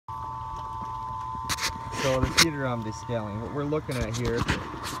So this heater I'm descaling, what we're looking at here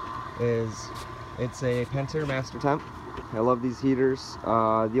is it's a Pentair MasterTemp. I love these heaters.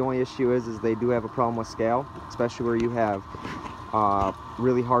 The only issue is they do have a problem with scale, especially where you have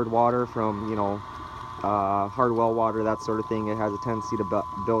really hard water from, you know, hard well water, that sort of thing. It has a tendency to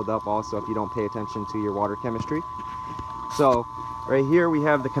build up also if you don't pay attention to your water chemistry. So right here we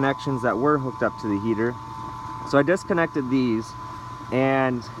have the connections that were hooked up to the heater. So I disconnected these,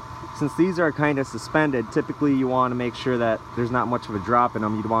 and since these are kind of suspended, typically you want to make sure that there's not much of a drop in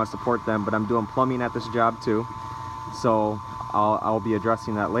them. You'd want to support them, but I'm doing plumbing at this job too, so I'll be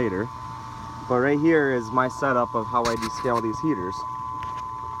addressing that later. But right here is my setup of how I descale these heaters.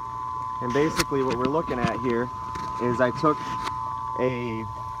 And basically what we're looking at here is I took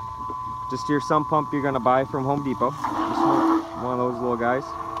just your sump pump you're going to buy from Home Depot, just one of those little guys,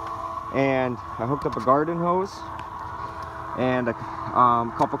 and I hooked up a garden hose and a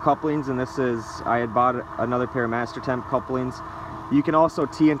couple couplings, and this is, I had bought another pair of MasterTemp couplings. You can also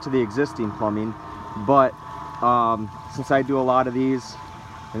tee into the existing plumbing, but since I do a lot of these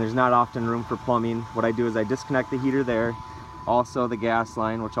and there's not often room for plumbing, what I do is I disconnect the heater there, also the gas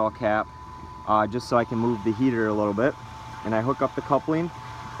line, which I'll cap, just so I can move the heater a little bit, and I hook up the coupling,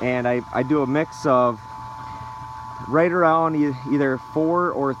 and I do a mix of right around either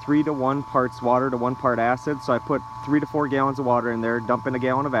 4 or 3 to 1 parts water to 1 part acid. So I put 3 to 4 gallons of water in there, dump in a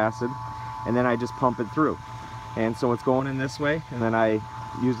gallon of acid, and then I just pump it through. And so it's going in this way, and then I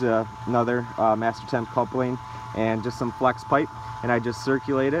use another MasterTemp coupling and just some flex pipe, and I just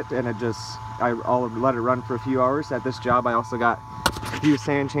circulate it, and I'll let it run for a few hours. At this job I also got a few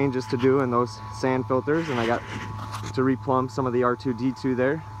sand changes to do in those sand filters, and I got to replumb some of the R2D2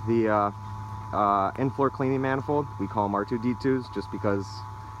 there, the in-floor cleaning manifold. We call them R2D2s just because,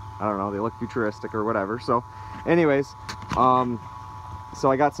 I don't know, they look futuristic or whatever. So anyways, so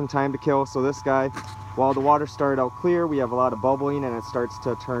I got some time to kill. So this guy, while the water started out clear, we have a lot of bubbling, and it starts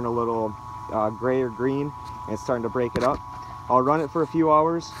to turn a little gray or green, and it's starting to break it up. I'll run it for a few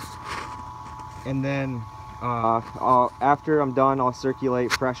hours, and then after I'm done, I'll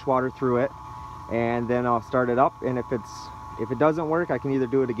circulate fresh water through it, and then I'll start it up. And if it doesn't work, I can either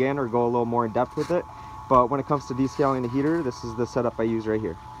do it again or go a little more in depth with it. But when it comes to descaling the heater, this is the setup I use right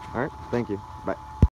here. All right, thank you. Bye.